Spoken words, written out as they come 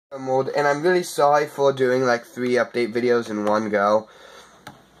And I'm really sorry for doing like 3 update videos in one go.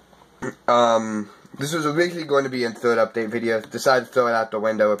 This was originally going to be a 3rd update video. Decided to throw it out the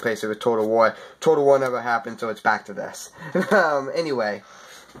window, replace it with Total War. Total War never happened, so it's back to this. Anyway.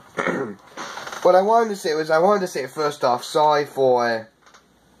 What I wanted to say first off, sorry for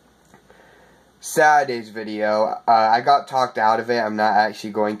Saturday's video. I got talked out of it. I'm not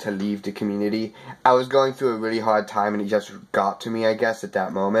actually going to leave the community. I was going through a really hard time and it just got to me, I guess, at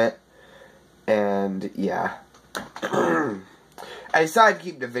that moment. And, yeah. I decided to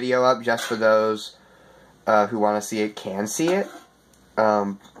keep the video up just for those who want to see it can see it.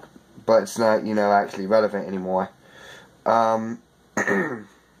 But it's not, you know, actually relevant anymore.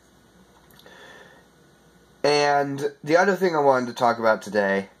 And the other thing I wanted to talk about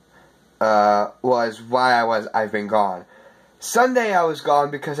today was why I've been gone. Sunday I was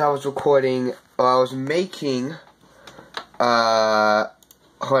gone because I was recording, or I was making, hold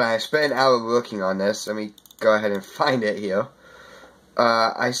on, I spent an hour working on this. Let me go ahead and find it here.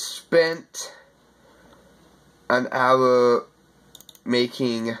 I spent an hour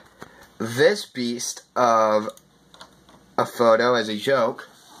making this beast of a photo as a joke.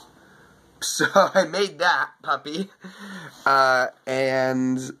 So I made that puppy,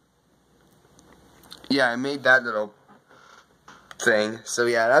 and yeah, I made that little thing. So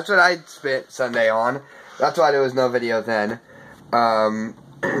yeah, that's what I spent Sunday on. That's why there was no video then. On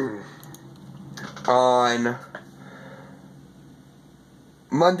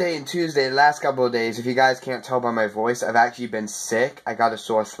Monday and Tuesday, the last couple of days, if you guys can't tell by my voice, I've actually been sick. I got a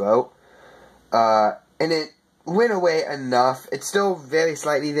sore throat, and it went away enough. It's still very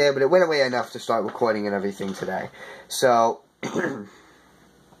slightly there, but it went away enough to start recording and everything today. So,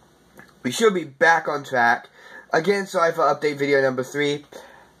 we should be back on track. Again, sorry for update video number 3.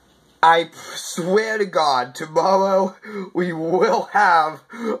 I swear to God, tomorrow we will have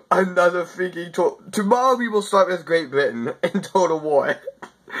another freaking tomorrow we will start with Great Britain in Total War.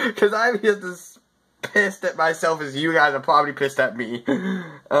 Because I'm just as pissed at myself as you guys are probably pissed at me.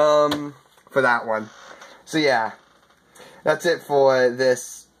 For that one. So yeah, that's it for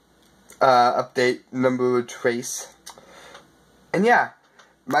this update number trace. And yeah,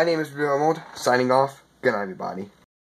 my name is Blue Emerald, signing off. Good night, everybody.